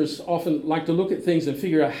Westerners often like to look at things and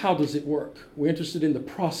figure out how does it work. We're interested in the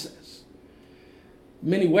process.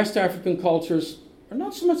 Many West African cultures are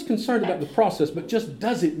not so much concerned about the process, but just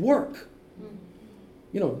does it work?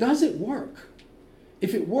 Does it work?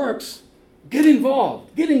 If it works, get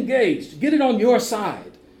involved, get engaged, get it on your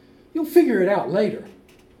side. You'll figure it out later.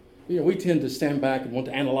 We tend to stand back and want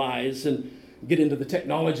to analyze and get into the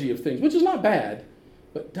technology of things, which is not bad,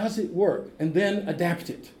 but does it work? And then adapt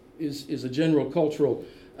it is a general cultural,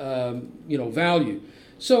 value.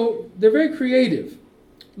 So they're very creative,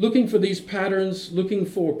 looking for these patterns, looking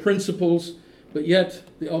for principles, but yet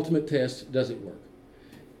the ultimate test, does it work?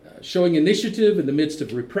 Showing initiative in the midst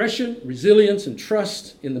of repression, resilience, and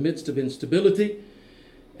trust in the midst of instability,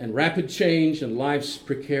 and rapid change and life's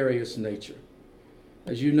precarious nature.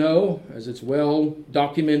 As you know, as it's well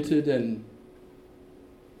documented and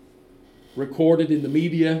recorded in the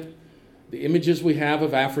media, the images we have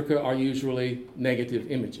of Africa are usually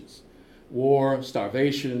negative images. War,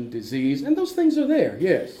 starvation, disease, and those things are there,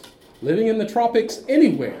 yes. Living in the tropics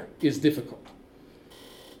anywhere is difficult.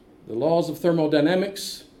 The laws of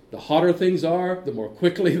thermodynamics, the hotter things are, the more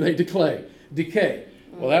quickly they decay.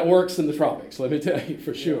 Well, that works in the tropics, let me tell you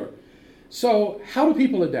for sure. So how do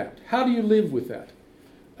people adapt? How do you live with that?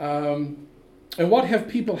 And how have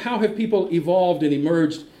people evolved and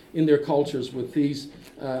emerged in their cultures with these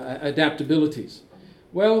adaptabilities?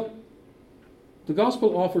 Well, the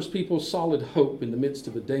gospel offers people solid hope in the midst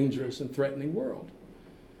of a dangerous and threatening world.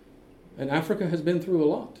 And Africa has been through a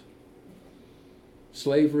lot.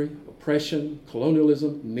 Slavery, oppression,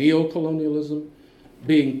 colonialism, neo-colonialism,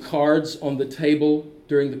 being cards on the table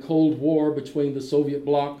during the Cold War between the Soviet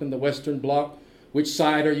bloc and the Western bloc. Which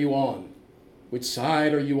side are you on? Which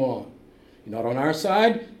side are you on? You're not on our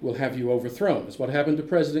side, we'll have you overthrown. That's what happened to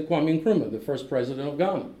President Kwame Nkrumah, the first president of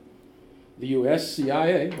Ghana. The U.S.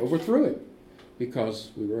 CIA overthrew him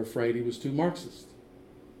because we were afraid he was too Marxist.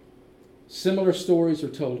 Similar stories are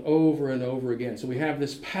told over and over again. So we have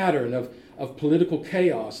this pattern of political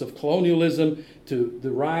chaos, of colonialism to the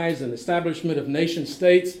rise and establishment of nation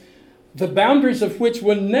states, the boundaries of which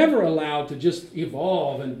were never allowed to just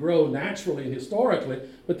evolve and grow naturally and historically,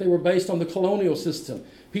 but they were based on the colonial system.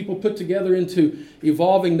 People put together into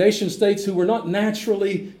evolving nation states who were not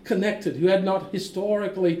naturally connected, who had not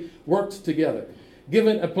historically worked together,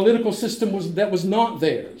 given a political system that was not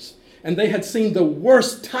theirs. And they had seen the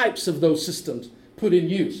worst types of those systems put in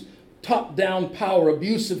use. Top-down power,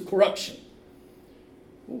 abusive corruption.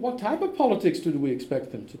 What type of politics do we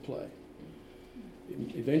expect them to play?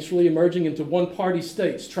 Eventually emerging into one-party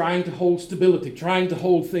states, trying to hold stability, trying to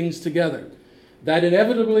hold things together. That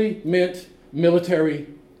inevitably meant military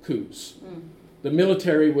coups. The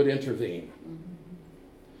military would intervene.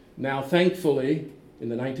 Now, thankfully, in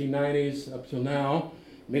the 1990s up till now,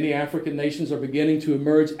 Many African nations are beginning to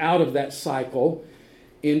emerge out of that cycle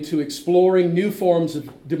into exploring new forms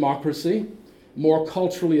of democracy, more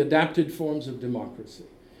culturally adapted forms of democracy.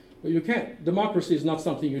 Well, you can't. Democracy is not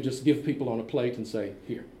something you just give people on a plate and say,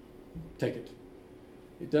 here, take it.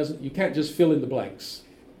 You can't just fill in the blanks.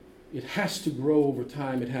 It has to grow over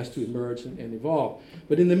time. It has to emerge and evolve.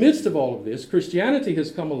 But in the midst of all of this, Christianity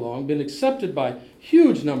has come along, been accepted by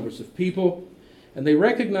huge numbers of people, and they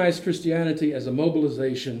recognize Christianity as a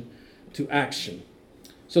mobilization to action.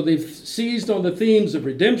 So they've seized on the themes of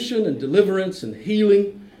redemption and deliverance and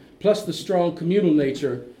healing, plus the strong communal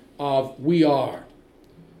nature of we are,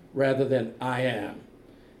 rather than I am.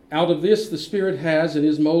 Out of this, the Spirit has and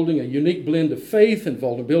is molding a unique blend of faith and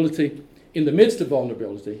vulnerability in the midst of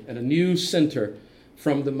vulnerability, and a new center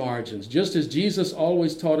from the margins. Just as Jesus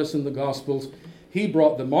always taught us in the Gospels, he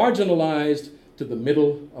brought the marginalized to the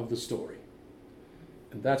middle of the story.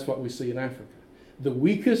 And that's what we see in Africa. The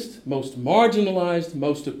weakest, most marginalized,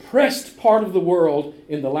 most oppressed part of the world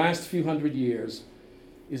in the last few hundred years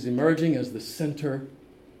is emerging as the center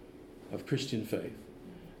of Christian faith.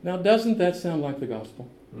 Now, doesn't that sound like the gospel?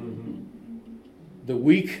 Mm-hmm. The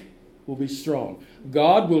weak will be strong.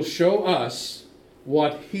 God will show us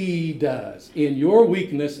what he does. In your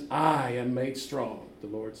weakness, I am made strong, the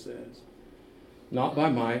Lord says. Not by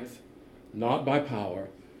might, not by power,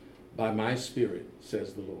 by my Spirit,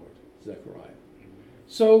 says the Lord, Zechariah.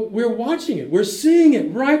 So we're watching it. We're seeing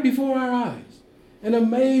it right before our eyes. An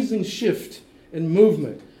amazing shift and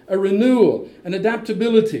movement, a renewal, an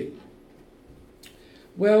adaptability.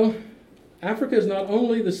 Well, Africa is not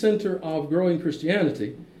only the center of growing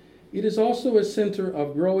Christianity, it is also a center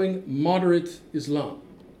of growing moderate Islam.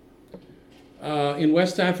 In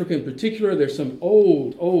West Africa in particular, there's some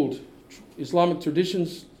old Islamic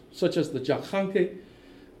traditions, such as the Jakhanke,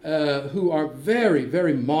 who are very,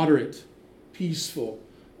 very moderate, peaceful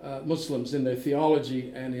Muslims in their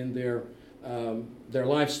theology and in their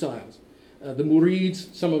lifestyles. The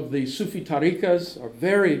Murids, some of the Sufi tariqas, are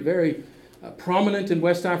very, very prominent in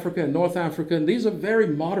West Africa and North Africa, and these are very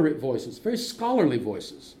moderate voices, very scholarly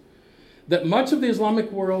voices, that much of the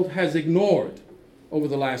Islamic world has ignored over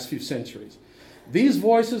the last few centuries. These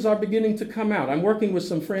voices are beginning to come out. I'm working with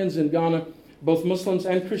some friends in Ghana, both Muslims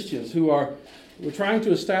and Christians, we're trying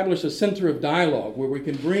to establish a center of dialogue where we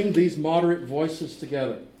can bring these moderate voices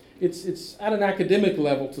together. It's at an academic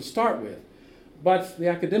level to start with, but the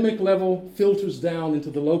academic level filters down into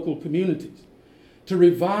the local communities to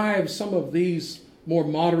revive some of these more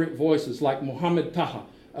moderate voices, like Mohammed Taha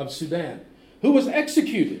of Sudan, who was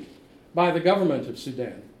executed by the government of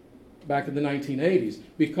Sudan back in the 1980s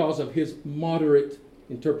because of his moderate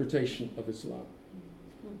interpretation of Islam,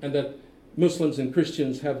 and that Muslims and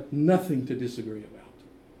Christians have nothing to disagree about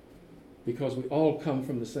because we all come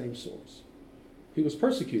from the same source. He was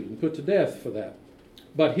persecuted and put to death for that,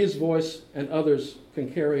 but his voice and others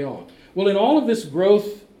can carry on. Well, in all of this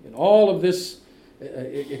growth, in all of this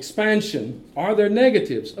expansion, are there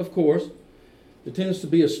negatives? Of course. There tends to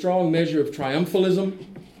be a strong measure of triumphalism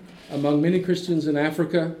among many Christians in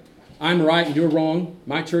Africa. I'm right and you're wrong.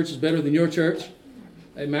 My church is better than your church.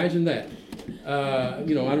 Imagine that. I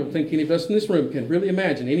don't think any of us in this room can really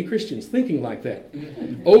imagine any Christians thinking like that.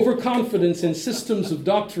 Overconfidence in systems of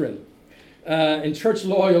doctrine and church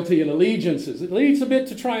loyalty and allegiances. It leads a bit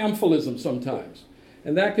to triumphalism sometimes,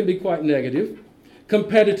 and that can be quite negative.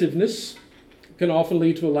 Competitiveness can often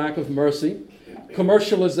lead to a lack of mercy.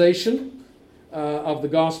 Commercialization of the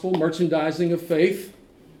gospel, merchandising of faith,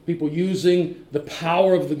 people using the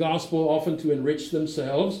power of the gospel often to enrich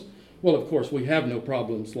themselves. Well, of course, we have no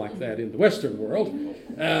problems like that in the Western world.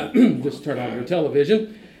 Just turn on your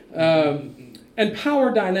television. And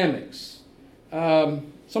power dynamics.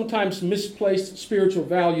 Sometimes misplaced spiritual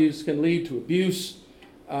values can lead to abuse.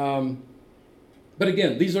 But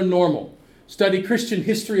again, these are normal. Study Christian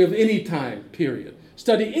history of any time period.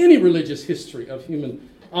 Study any religious history of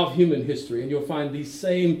human history, and you'll find these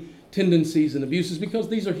same tendencies and abuses because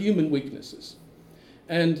these are human weaknesses.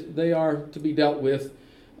 And they are to be dealt with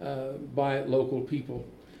by local people.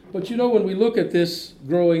 But when we look at this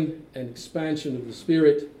growing and expansion of the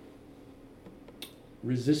Spirit,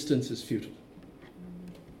 resistance is futile.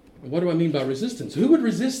 And what do I mean by resistance? Who would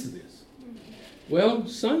resist this? Well,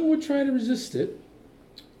 some would try to resist it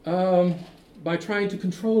by trying to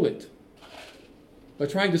control it. By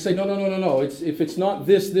trying to say, no. If it's not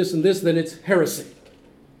this, and this, then it's heresy.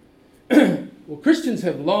 Well, Christians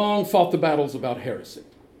have long fought the battles about heresy.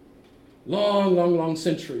 Long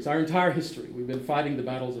centuries, our entire history. We've been fighting the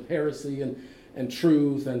battles of heresy and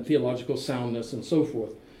truth and theological soundness and so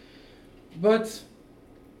forth. But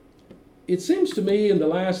it seems to me in the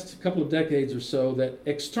last couple of decades or so that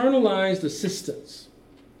externalized assistance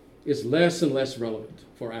is less and less relevant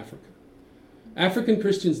for Africa. African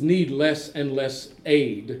Christians need less and less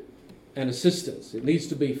aid and assistance. It needs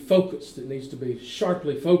to be focused. It needs to be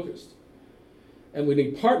sharply focused. And we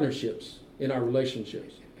need partnerships in our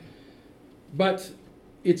relationships. But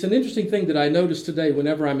it's an interesting thing that I notice today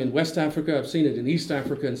whenever I'm in West Africa. I've seen it in East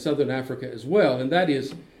Africa and Southern Africa as well. And that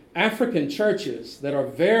is African churches that are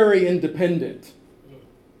very independent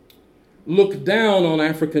look down on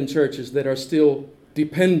African churches that are still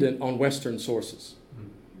dependent on Western sources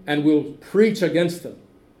and will preach against them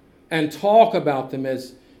and talk about them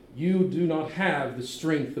as you do not have the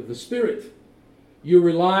strength of the Spirit. You're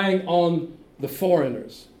relying on the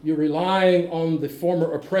foreigners. You're relying on the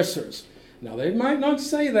former oppressors. Now, they might not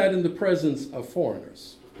say that in the presence of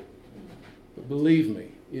foreigners, but believe me,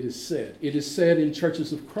 it is said. It is said in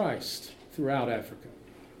churches of Christ throughout Africa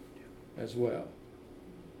as well.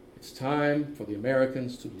 It's time for the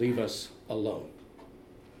Americans to leave us alone.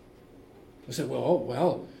 I said,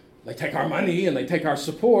 well, they take our money and they take our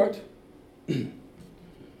support.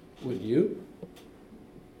 Would you?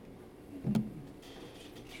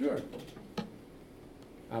 Sure.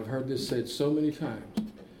 I've heard this said so many times.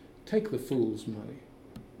 Take the fool's money.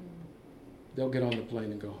 They'll get on the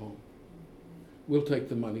plane and go home. We'll take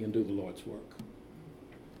the money and do the Lord's work.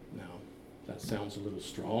 Now, that sounds a little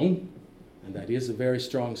strong, and that is a very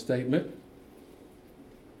strong statement.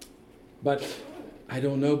 But I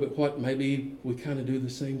don't know but what maybe we kind of do the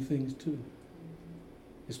same things too.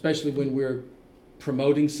 Especially when we're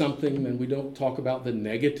promoting something and we don't talk about the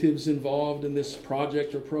negatives involved in this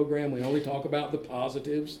project or program. We only talk about the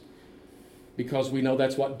positives because we know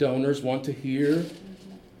that's what donors want to hear.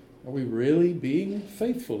 Are we really being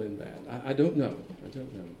faithful in that? I don't know.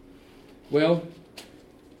 Well,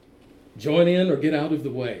 join in or get out of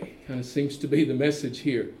the way. Kind of seems to be the message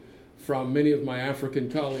here from many of my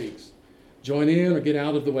African colleagues. Join in or get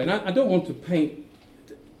out of the way. And I don't want to paint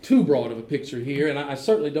too broad of a picture here, and I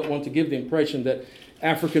certainly don't want to give the impression that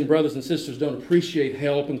African brothers and sisters don't appreciate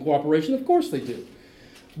help and cooperation. Of course they do.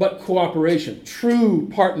 But cooperation, true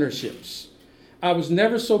partnerships. I was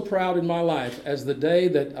never so proud in my life as the day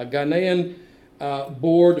that a Ghanaian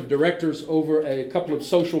board of directors over a couple of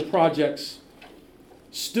social projects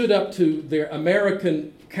stood up to their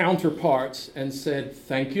American counterparts and said,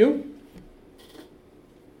 "Thank you,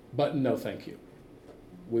 but no thank you.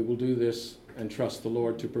 We will do this and trust the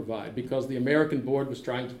Lord to provide," because the American board was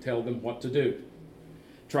trying to tell them what to do,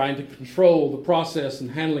 trying to control the process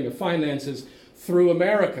and handling of finances through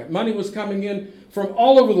America. Money was coming in from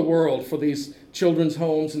all over the world for these children's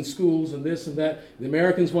homes and schools and this and that. The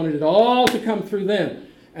Americans wanted it all to come through them.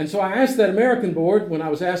 And so I asked that American board, when I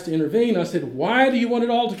was asked to intervene, I said, "Why do you want it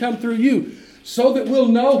all to come through you? So that we'll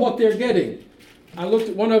know what they're getting." I looked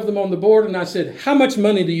at one of them on the board and I said, "How much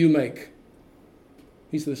money do you make?"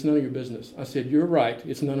 He said, "It's none of your business." I said, "You're right.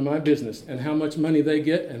 It's none of my business. And how much money they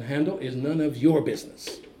get and handle is none of your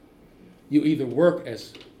business. You either work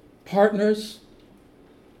as partners,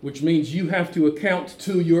 which means you have to account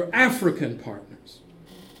to your African partners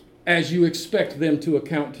as you expect them to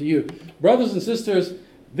account to you." Brothers and sisters,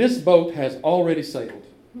 this boat has already sailed.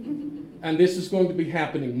 And this is going to be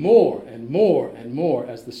happening more and more and more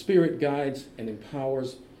as the Spirit guides and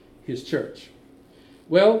empowers His church.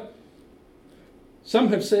 Well, some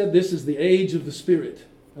have said this is the age of the Spirit.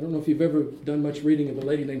 I don't know if you've ever done much reading of a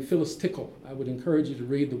lady named Phyllis Tickle. I would encourage you to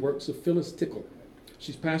read the works of Phyllis Tickle.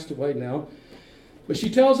 She's passed away now. But she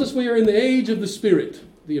tells us we are in the age of the Spirit,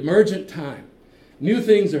 the emergent time. New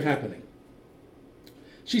things are happening.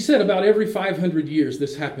 She said about every 500 years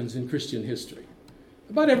this happens in Christian history.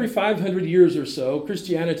 About every 500 years or so,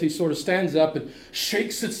 Christianity sort of stands up and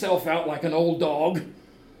shakes itself out like an old dog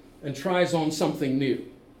and tries on something new.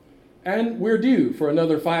 And we're due for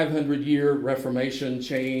another 500-year Reformation,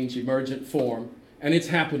 change, emergent form, and it's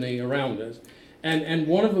happening around us. And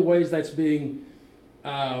one of the ways that's being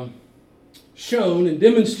shown and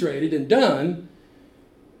demonstrated and done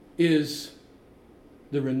is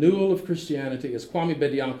the renewal of Christianity. As Kwame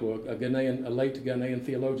Bedianko, a late Ghanaian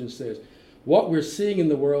theologian, says, what we're seeing in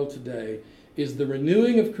the world today is the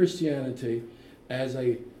renewing of Christianity as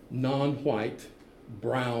a non-white,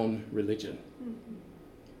 brown religion.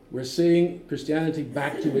 We're seeing Christianity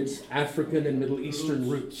back to its African and Middle Eastern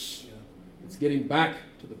roots. It's getting back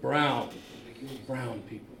to the brown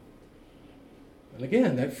people. And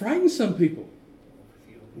again, that frightens some people.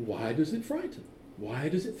 Why does it frighten? Why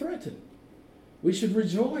does it threaten? We should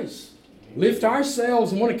rejoice, lift our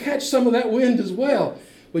sails, and want to catch some of that wind as well.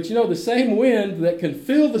 But you know, the same wind that can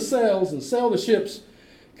fill the sails and sail the ships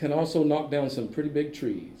can also knock down some pretty big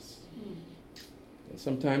trees. And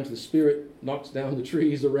sometimes the Spirit knocks down the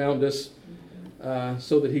trees around us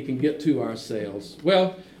so that he can get to our sails.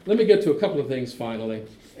 Well, let me get to a couple of things finally,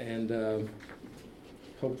 and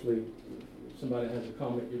hopefully somebody has a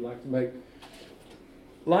comment you'd like to make.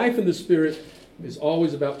 Life in the Spirit is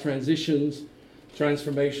always about transitions,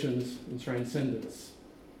 transformations, and transcendence.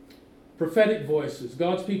 Prophetic voices.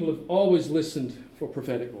 God's people have always listened for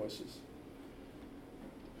prophetic voices.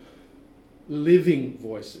 Living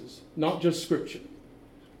voices, not just scripture,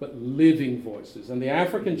 but living voices. And the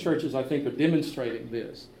African churches, I think, are demonstrating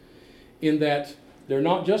this in that they're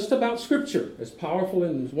not just about scripture, as powerful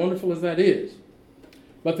and as wonderful as that is,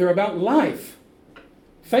 but they're about life.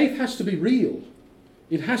 Faith has to be real.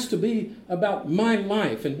 It has to be about my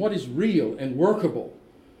life and what is real and workable.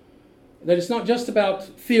 That it's not just about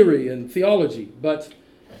theory and theology, but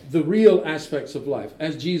the real aspects of life,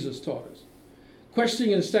 as Jesus taught us.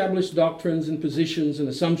 Questioning established doctrines and positions and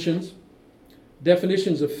assumptions.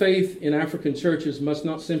 Definitions of faith in African churches must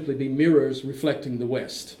not simply be mirrors reflecting the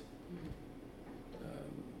West.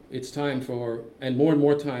 It's time for, and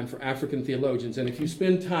more time for African theologians. And if you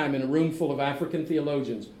spend time in a room full of African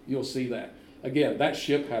theologians, you'll see that. Again, that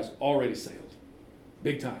ship has already sailed.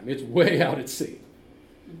 Big time. It's way out at sea.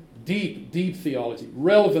 Deep, deep theology,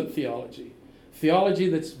 relevant theology. Theology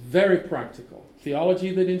that's very practical.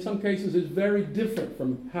 Theology that in some cases is very different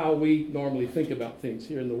from how we normally think about things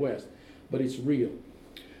here in the West. But it's real.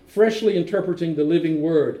 Freshly interpreting the living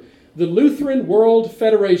word. The Lutheran World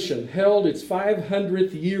Federation held its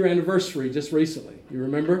 500th year anniversary just recently. You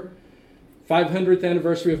remember? 500th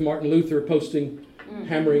anniversary of Martin Luther posting,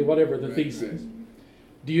 hammering whatever the thesis.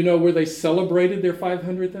 Do you know where they celebrated their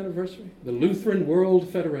 500th anniversary? The Lutheran World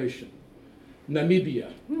Federation.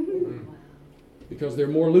 Namibia. Because there are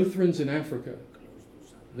more Lutherans in Africa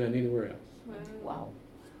than anywhere else. Wow.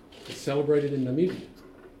 It's celebrated in Namibia.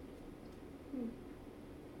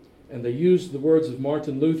 And they used the words of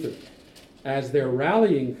Martin Luther as their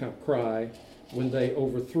rallying cry when they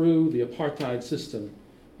overthrew the apartheid system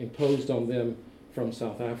imposed on them from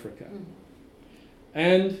South Africa.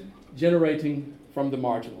 And generating from the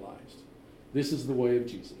marginalized. This is the way of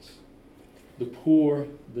Jesus. The poor,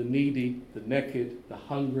 the needy, the naked, the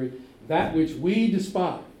hungry, that which we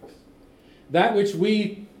despise, that which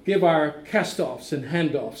we give our cast-offs and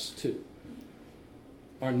handoffs to,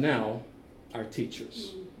 are now our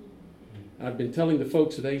teachers. I've been telling the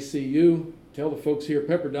folks at ACU, tell the folks here at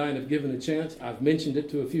Pepperdine have given a chance. I've mentioned it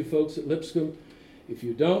to a few folks at Lipscomb. If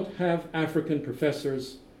you don't have African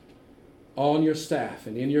professors on your staff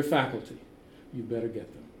and in your faculty, you better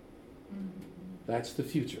get them. That's the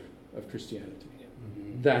future of Christianity.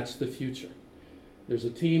 That's the future. There's a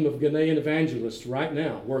team of Ghanaian evangelists right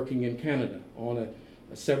now working in Canada on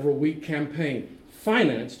a several-week campaign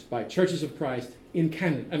financed by Churches of Christ in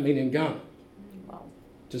Ghana. Wow.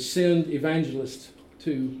 To send evangelists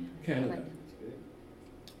to Canada.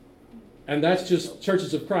 And that's just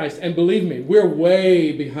Churches of Christ. And believe me, we're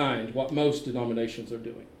way behind what most denominations are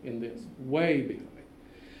doing in this. Way behind.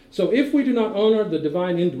 So if we do not honor the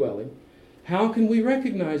divine indwelling, how can we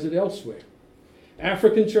recognize it elsewhere?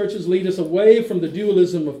 African churches lead us away from the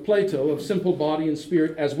dualism of Plato, of simple body and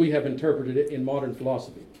spirit as we have interpreted it in modern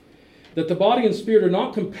philosophy. That the body and spirit are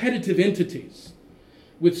not competitive entities,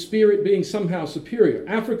 with spirit being somehow superior.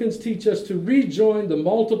 Africans teach us to rejoin the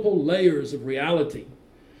multiple layers of reality.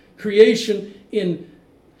 Creation in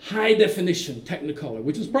high definition technicolor,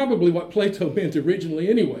 which is probably what Plato meant originally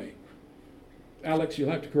anyway. Alex, you'll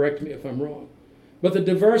have to correct me if I'm wrong. But the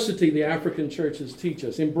diversity the African churches teach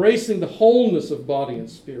us, embracing the wholeness of body and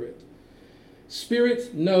spirit.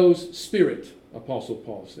 Spirit knows spirit, Apostle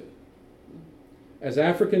Paul said. As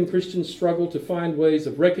African Christians struggle to find ways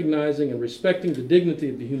of recognizing and respecting the dignity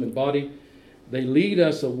of the human body, they lead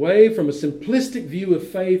us away from a simplistic view of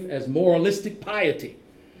faith as moralistic piety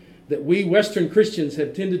that we Western Christians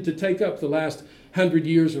have tended to take up the last 100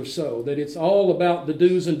 years or so, that it's all about the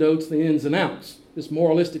do's and don'ts, the ins and outs, this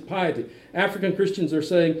moralistic piety. African Christians are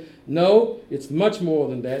saying, no, it's much more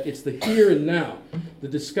than that. It's the here and now, the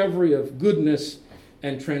discovery of goodness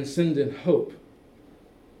and transcendent hope.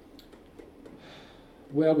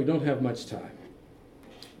 Well, we don't have much time.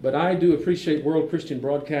 But I do appreciate World Christian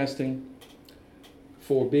Broadcasting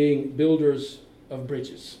for being builders of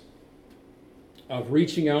bridges, of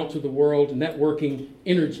reaching out to the world, networking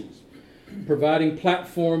energies, providing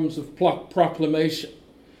platforms of proclamation.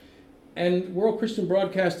 And World Christian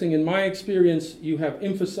Broadcasting, in my experience, you have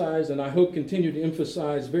emphasized, and I hope continue to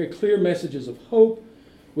emphasize, very clear messages of hope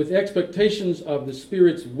with expectations of the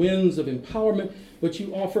Spirit's winds of empowerment, but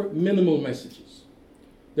you offer minimal messages.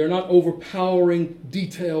 They're not overpowering,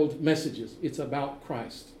 detailed messages. It's about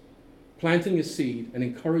Christ. planting a seed and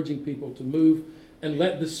encouraging people to move, and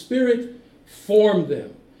let the Spirit form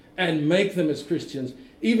them and make them as Christians,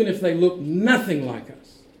 even if they look nothing like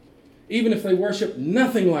us, even if they worship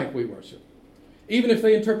nothing like we worship, even if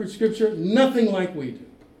they interpret Scripture nothing like we do,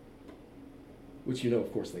 which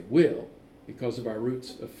of course they will, because of our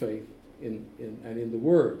roots of faith in the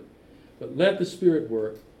Word. But let the Spirit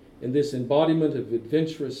work in this embodiment of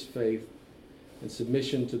adventurous faith and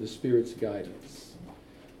submission to the Spirit's guidance.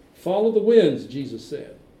 Follow the winds, Jesus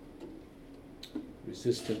said.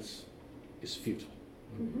 Resistance is futile.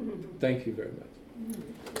 Thank you very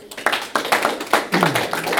much.